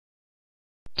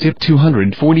Tip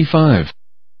 245.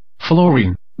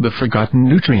 Fluorine, the forgotten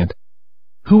nutrient.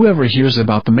 Whoever hears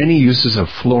about the many uses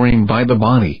of fluorine by the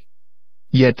body?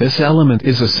 Yet this element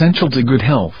is essential to good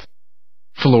health.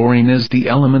 Fluorine is the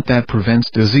element that prevents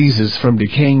diseases from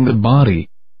decaying the body.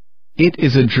 It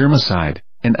is a germicide,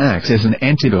 and acts as an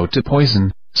antidote to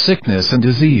poison, sickness and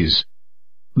disease.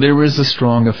 There is a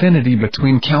strong affinity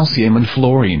between calcium and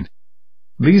fluorine.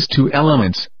 These two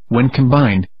elements, when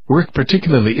combined, work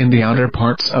particularly in the outer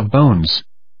parts of bones.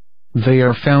 They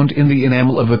are found in the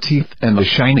enamel of the teeth and the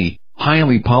shiny,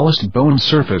 highly polished bone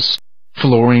surface.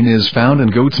 Fluorine is found in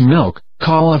goat's milk,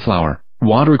 cauliflower,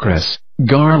 watercress,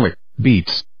 garlic,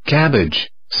 beets, cabbage,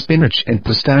 spinach and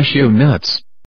pistachio nuts.